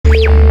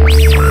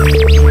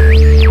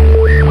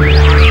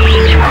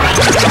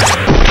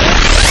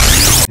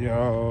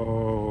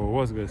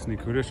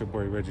crew, this your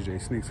boy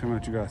Reggiejaysneakz coming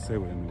at you guys today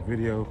with a new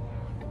video.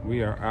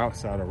 We are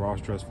outside of Ross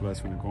Dress for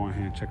Less. We're gonna go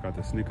ahead and check out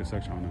the sneaker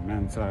section on the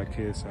men's side,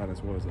 kids side,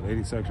 as well as the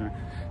ladies section.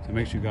 So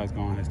make sure you guys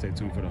go ahead and stay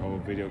tuned for the whole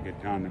video.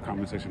 Get down in the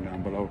comment section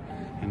down below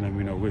and let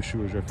me know which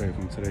shoe is your favorite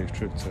from today's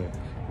trip to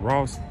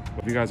Ross.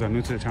 If you guys are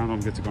new to the channel,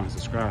 don't forget to go ahead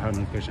and subscribe, have the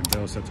notification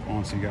bell set to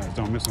on so you guys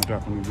don't miss no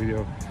drop a new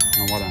video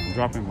and what I'm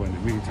dropping. But in the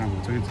meantime,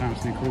 between time,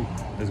 sneak crew,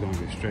 let's go and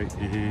get straight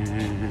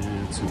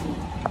into.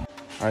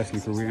 All right,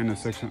 sneak crew, we're in the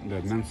section,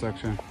 the men's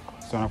section.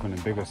 Starting off in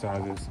the bigger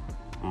sizes.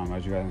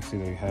 As you guys can see,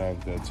 they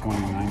have the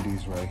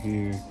 2090s right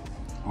here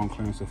on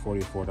clearance for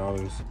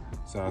 $44,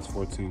 size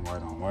 14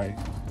 white on white.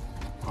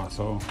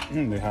 Also,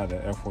 they have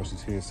the Air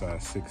Forces here,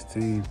 size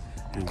 16,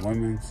 and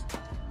women's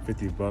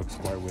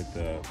 $50 white with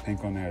the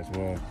pink on there as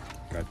well.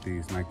 Got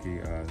these Nike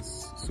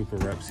Super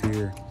Reps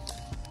here,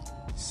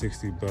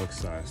 $60,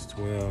 size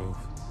 12.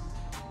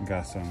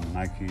 Got some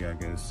Nike, I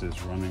guess,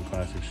 just running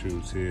classic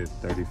shoes here,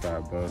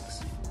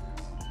 $35.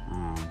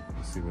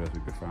 Let's see what else we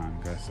can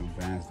find. Got some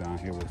Vans down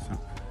here with some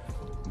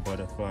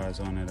butterflies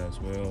on it as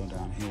well.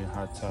 Down here,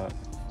 hot top,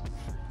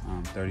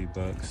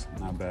 $30.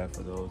 Not bad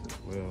for those as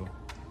well.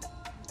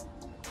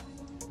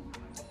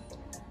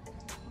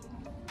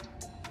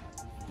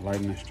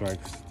 Lightning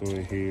strikes through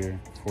it here,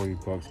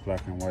 $40,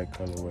 black and white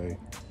colorway.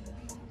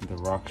 The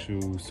rock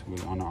shoes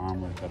with Under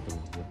Armour, got the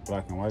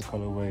black and white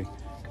colorway,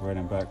 red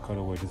and black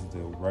colorway. This is the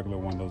regular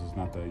one. Those is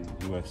not the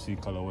UFC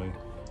colorway.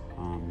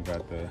 You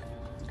got the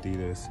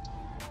Adidas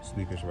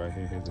sneakers right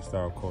here. Here's the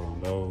style code on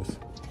those.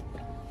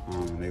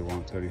 They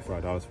want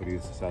 $35 for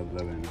these, size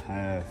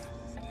 11.5.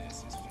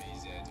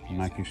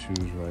 Nike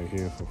shoes right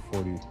here for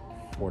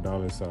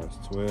 $44, size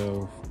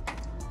 12.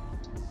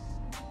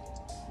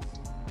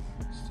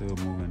 Still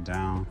moving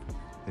down.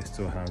 They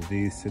still have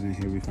these sitting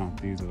here. We found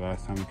these the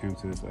last time we came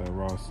to this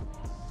Ross.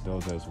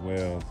 Those as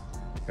well.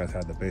 You guys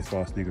had the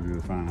baseball sneakers we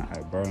were finding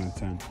at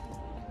Burlington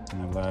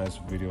in the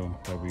last video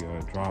that we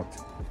dropped.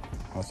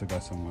 Also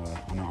got some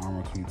Under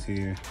Armour cleats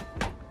here.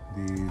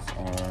 These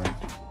are,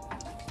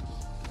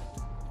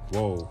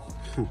 whoa,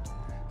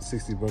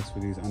 $60 for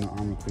these Under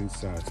Armour cleats,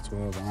 size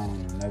 12. I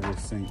don't never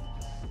seen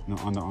no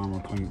Under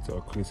Armour cleats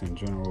or cleats in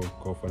general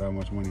go for that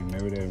much money.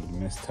 Maybe they're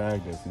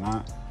mistagged. If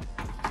not,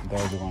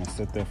 those are gonna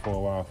sit there for a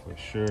while for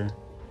sure.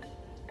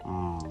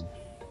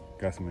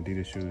 Got some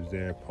Adidas shoes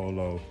there,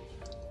 polo,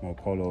 more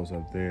polos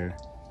up there.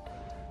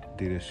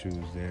 Adidas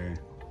shoes there.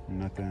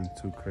 Nothing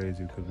too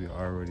crazy because we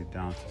already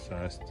down to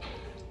size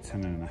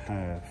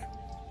 10.5.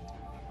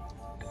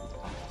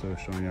 Still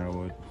showing y'all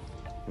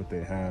what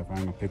they have. I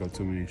ain't gonna pick up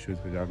too many shoes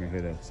because y'all can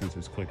hear the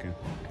sensors clicking.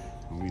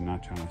 And we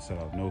not trying to set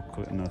up no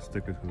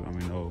stickers,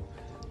 no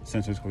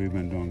sensors, because we've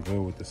been doing good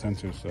with the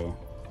sensors. So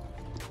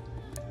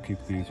keep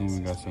things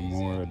moving. Got some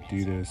more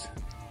Adidas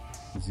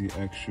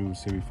ZX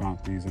shoes here. We found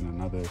these in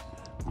another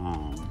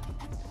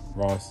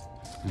Ross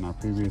in our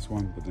previous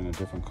one, but in a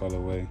different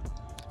colorway.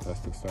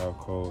 That's the style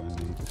code, and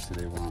then you can see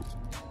they want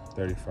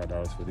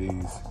 $35 for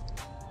these.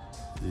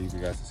 And you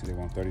guys can see they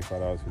want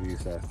 $35 for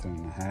these, size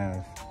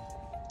 10.5.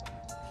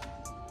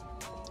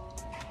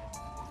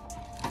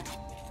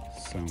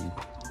 Some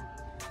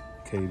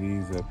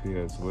KDs up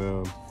here as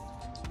well,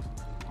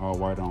 all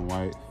white on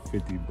white,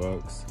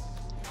 $50,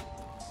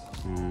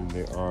 and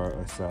they are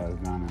a size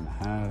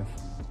 9.5.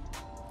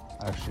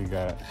 I actually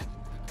got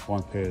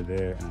one pair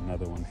there and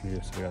another one here,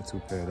 so I got two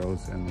pair of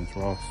those in this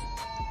Ross.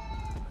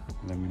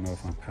 Let me know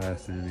if I'm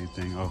passing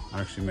anything. Oh,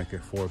 I actually make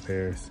it 4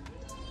 pairs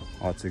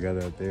all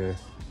together up there,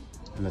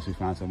 unless we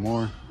find some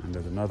more. And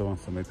there's another one,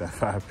 so make that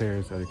 5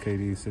 pairs of the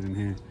KDs sitting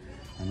here.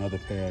 Another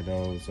pair of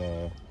those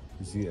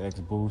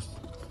ZX Boost,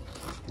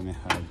 and they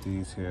have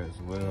these here as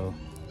well,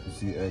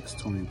 ZX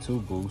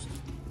 22 Boost,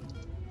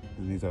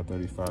 and these are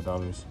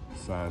 $35,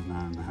 size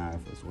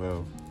 9.5 as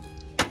well.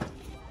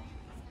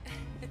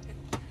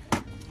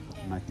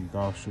 Nike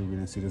golf shoe. We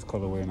didn't see this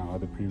colorway in our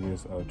other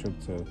previous trip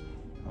to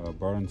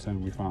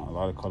Burlington. We found a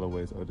lot of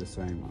colorways of the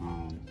same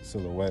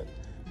silhouette,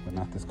 but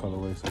not this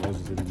colorway. So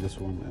those are in this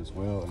one as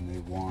well, and they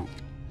want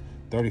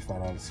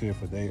 $35 here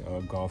for their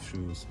golf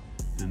shoes.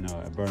 And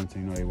at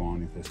Burlington, you know, they want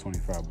only this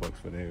 $25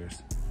 for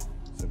theirs.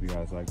 So if you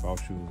guys like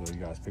golf shoes, or you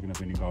guys picking up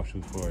any golf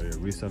shoes for your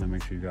reseller,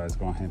 make sure you guys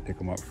go ahead and pick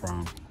them up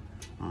from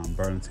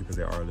Burlington, because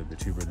they are a little bit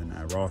cheaper than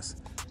at Ross.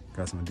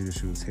 Got some Adidas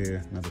shoes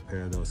here, another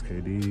pair of those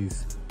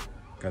KDs.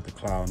 Got the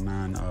Cloud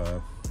 9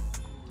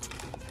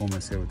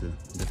 Pumas here with the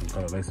different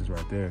color laces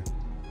right there,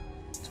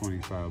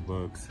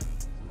 $25.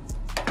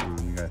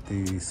 You got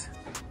these,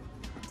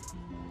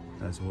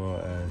 as well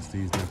as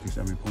these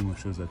Nike, Puma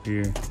shoes up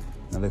here.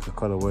 Now look at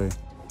colorway.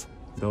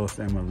 Those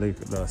same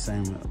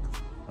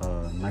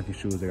Nike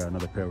shoes. They got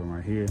another pair of them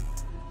right here,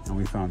 and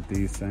we found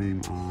these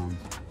same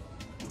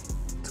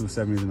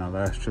 270s in our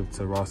last trip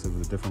to Ross. It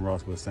was a different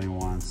Ross, but same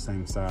ones,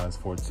 same size,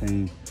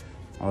 14.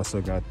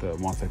 Also got the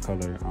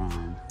multicolor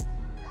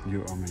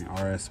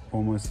RS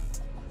Pumas,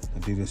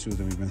 Adidas shoes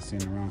that we've been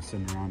sitting around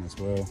as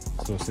well.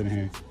 So sitting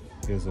here,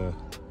 here's a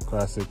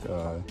classic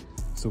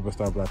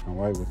Superstar black and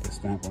white with the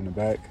stamp on the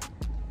back.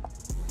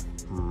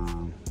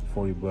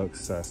 $40,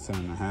 size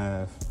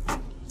 10.5.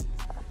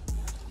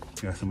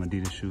 Got some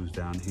Adidas shoes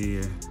down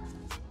here.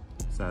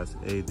 Size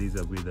 8, these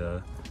will be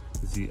the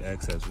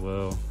ZX as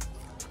well.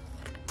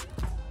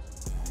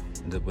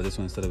 But this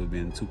one, instead of it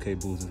being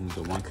 2K boost, this is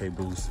a 1K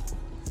boost.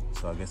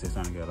 So I guess they're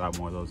trying to get a lot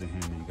more of those in here.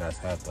 And you guys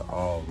have the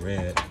all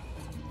red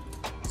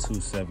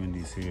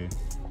 270s here.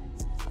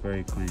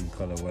 Very clean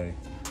colorway.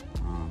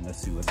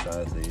 Let's see what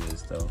size they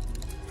is though.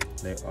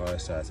 They are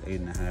size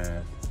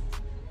 8.5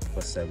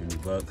 for 70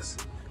 bucks.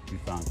 We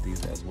found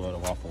these as well, the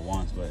waffle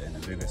ones, but in a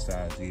bigger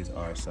size. These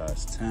are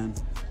size 10.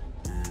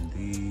 And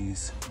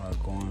these are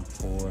going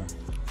for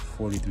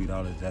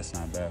 $43. That's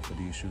not bad for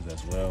these shoes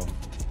as well.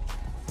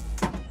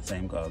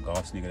 Same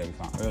golf sneaker that we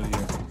found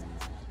earlier.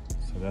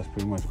 So that's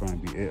pretty much going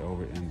to be it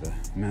over in the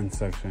men's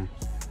section.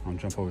 I'm gonna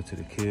jump over to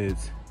the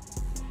kids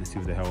and see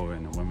what they have over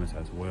in the women's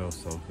as well.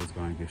 So let's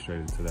go and get straight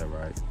into that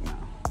right now.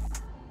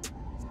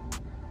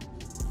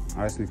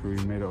 All right, sneaker, we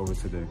made it over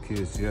to the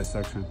kids GS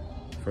section.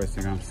 First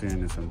thing I'm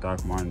seeing is some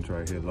Doc Martens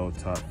right here, low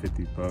top,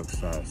 50 bucks,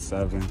 size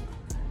 7.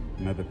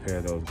 Another pair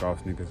of those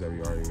golf sneakers that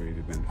we already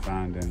been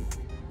finding.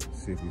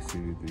 See if we see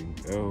anything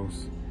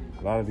else.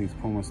 A lot of these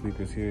Puma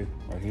sneakers here,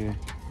 right here.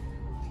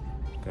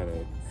 Got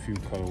a few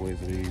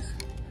colorways of these.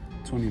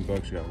 20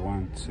 bucks, you got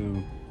 1,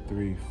 2,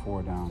 3,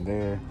 4 down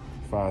there.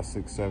 5,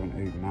 6, 7,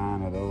 8,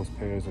 9 of those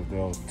pairs of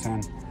those.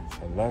 10,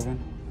 11.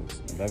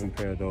 There's 11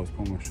 pair of those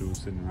Puma shoes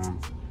sitting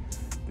around.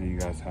 Then you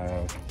guys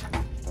have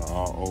the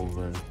all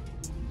over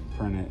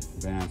printed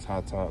Vans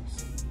hot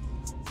tops.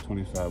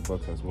 25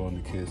 bucks as well in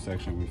the kids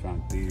section. We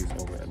found these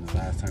over at the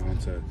last time we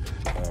went to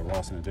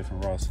Ross, in a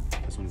different Ross.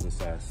 This one's a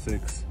size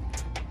 6.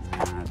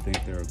 And I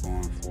think they were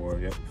going for,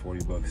 yep,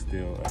 40 bucks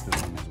still at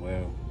this one as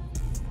well.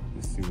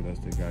 Let's see what else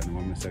they got in the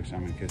women's section.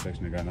 I'm in the kids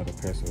section. They got another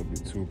pair, so it'll be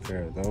 2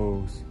 pair of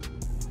those.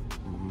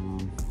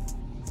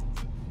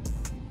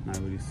 Not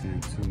really seeing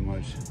too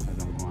much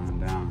as I'm going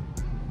down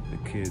the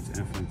kids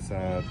infant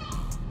side.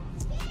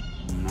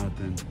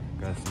 Nothing.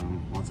 Got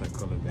some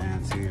multicolored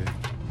Vans here.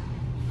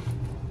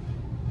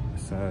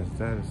 Besides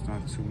that, it's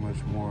not too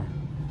much more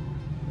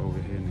over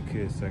here in the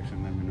kids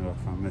section. Let me know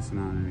if I'm missing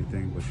out on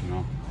anything, but you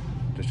know,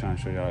 just trying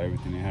to show y'all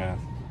everything they have.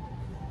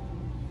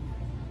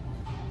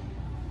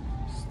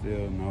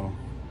 Still no.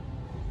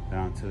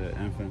 Down to the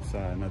infant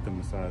side, nothing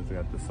besides they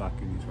got the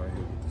Sauconys right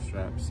here with the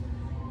straps.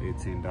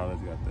 $18.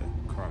 You got the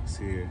Crocs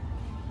here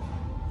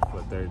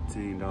for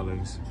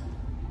 $13.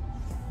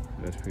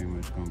 That's pretty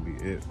much gonna be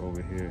it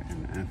over here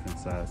in the infant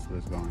side. So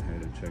let's go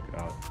ahead and check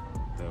out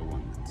the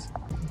women's.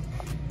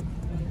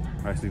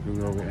 All right, so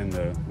we're over in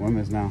the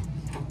women's now.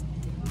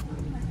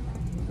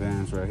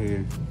 Vans right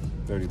here,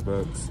 30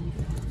 bucks.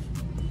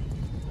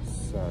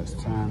 Size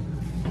 10.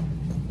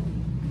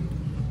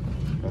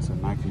 Got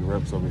some Nike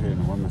reps over here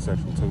in the women's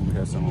section too. We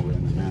have some over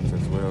in the men's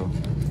as well.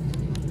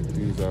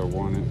 These are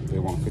wanted. They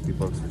want 50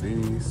 bucks for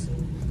these.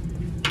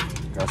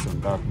 Got some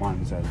Doc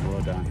Martens as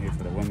well down here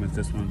for the women's.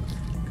 This one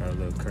got a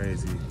little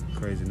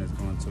craziness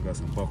going too. Got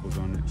some buckles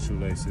on it,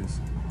 shoelaces,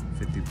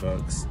 50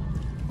 bucks.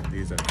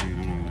 These are clean,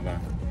 I'm not gonna lie.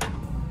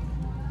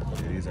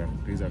 Yeah,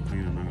 these are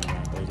clean, I'm not gonna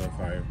lie. Those are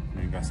fire.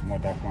 Then you got some more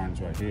Doc Martens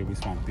right here. We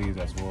found these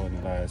as well in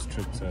the last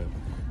trip to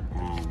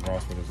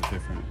Ross, but there's a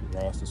different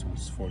Ross. This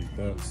one's 40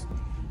 bucks.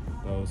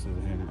 Those are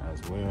in it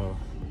as well.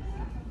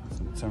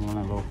 Some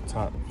Timberland low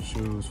top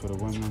shoes for the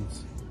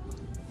women's.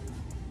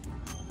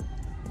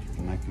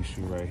 Nike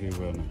shoe right here,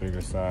 but on the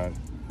bigger side,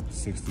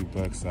 60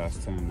 bucks, size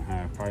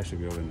 10.5. Probably should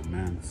be over in the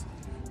men's.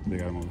 They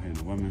got them over here in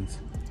the women's.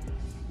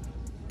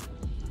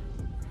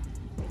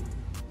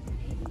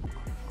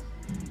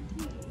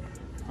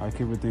 All right,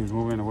 keeping things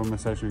moving. In the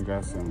women's section, we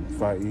got some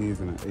Fly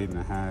E's and an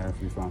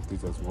 8.5. We found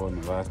these as well.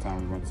 And the last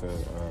time we went to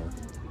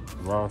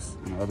Ross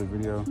in the other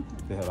video,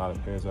 they had a lot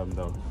of pairs of them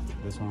though.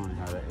 This one only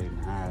had an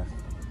 8.5.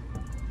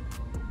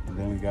 And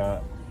then we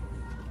got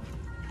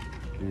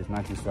these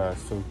Nike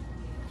size 2.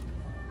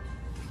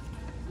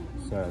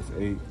 Size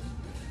 8,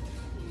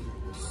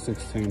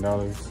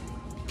 $16.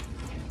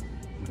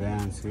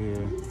 Vans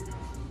here.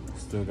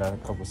 Still got a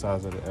couple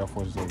sizes of the Air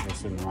Forces over there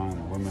sitting around in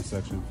the women's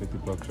section. 50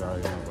 bucks, you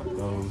already know about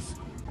those.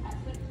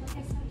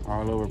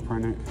 All over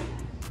printed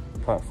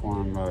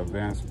platform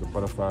Vans with the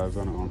butterflies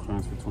on it on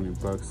clearance for 20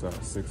 bucks, size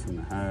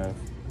 6.5.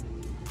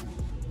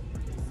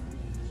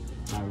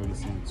 Not really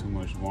seeing too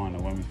much more on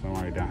the women's, but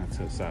already down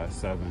to size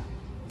 7.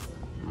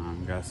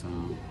 Got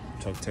some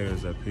Chuck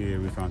Taylors up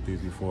here. We found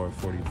these before,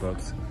 40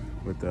 bucks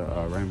with the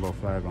rainbow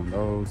flag on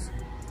those.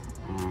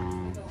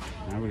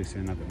 Not really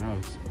seeing nothing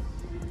else.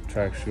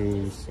 Track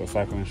shoes or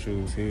cycling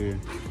shoes here.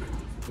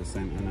 The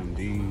same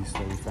NMDs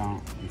that we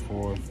found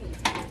before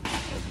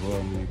as well.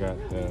 And they got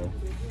the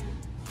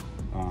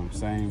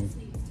same.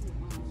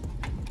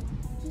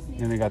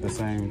 Then they got the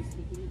same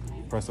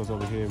Prestos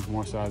over here.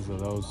 More sizes of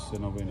those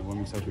sitting over in the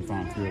women's section. We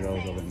found a few of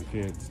those over in the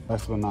kids.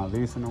 Last but not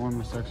least, in the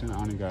women's section, I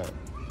only got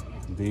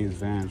these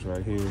Vans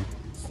right here.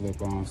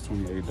 Slip-ons,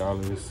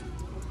 $28.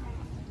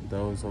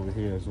 Those over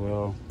here as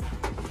well.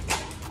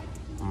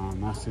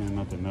 Not seeing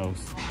nothing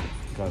else.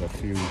 Got a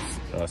few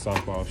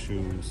softball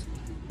shoes,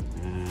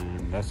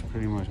 and that's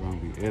pretty much gonna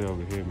be it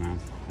over here, man.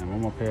 And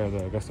one more pair of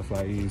the Augusta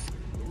Fly E's,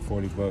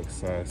 40 bucks,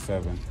 size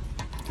 7.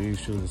 these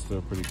shoes are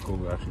still pretty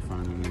cool. Actually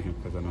finding them in here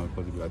because I know it's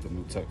supposed to be like the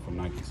new tech from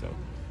Nike, so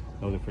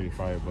those are pretty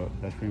fire. But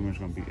that's pretty much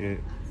gonna be it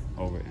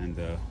over in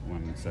the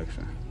women's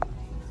section.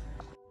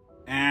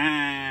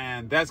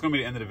 And that's gonna be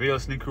the end of the video,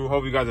 Sneak Crew.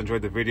 Hope you guys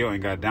enjoyed the video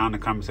and got down in the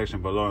comment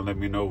section below and let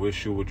me know which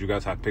shoe would you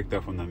guys have picked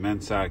up from the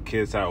men's side,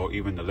 kids side, or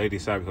even the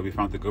ladies side, because we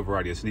found a good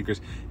variety of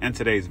sneakers in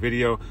today's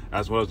video.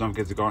 As well as don't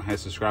forget to go ahead and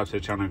subscribe to the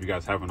channel if you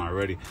guys haven't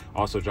already.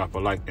 Also drop a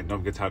like and don't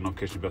forget to have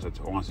notification bells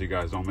on so you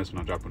guys don't miss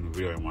when I drop a new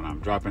video and when I'm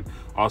dropping.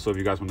 Also, if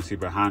you guys want to see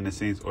behind the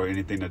scenes or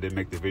anything that didn't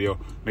make the video,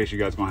 make sure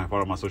you guys go ahead and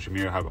follow my social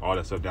media. I have all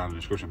that stuff down in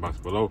the description box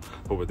below.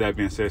 But with that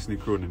being said,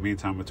 Sneak Crew, in the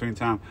meantime, between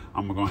time,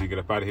 I'm gonna go ahead and get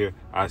up out of here.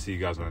 I'll see you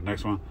guys on the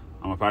next one.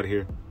 I'm up out of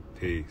here.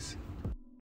 Peace.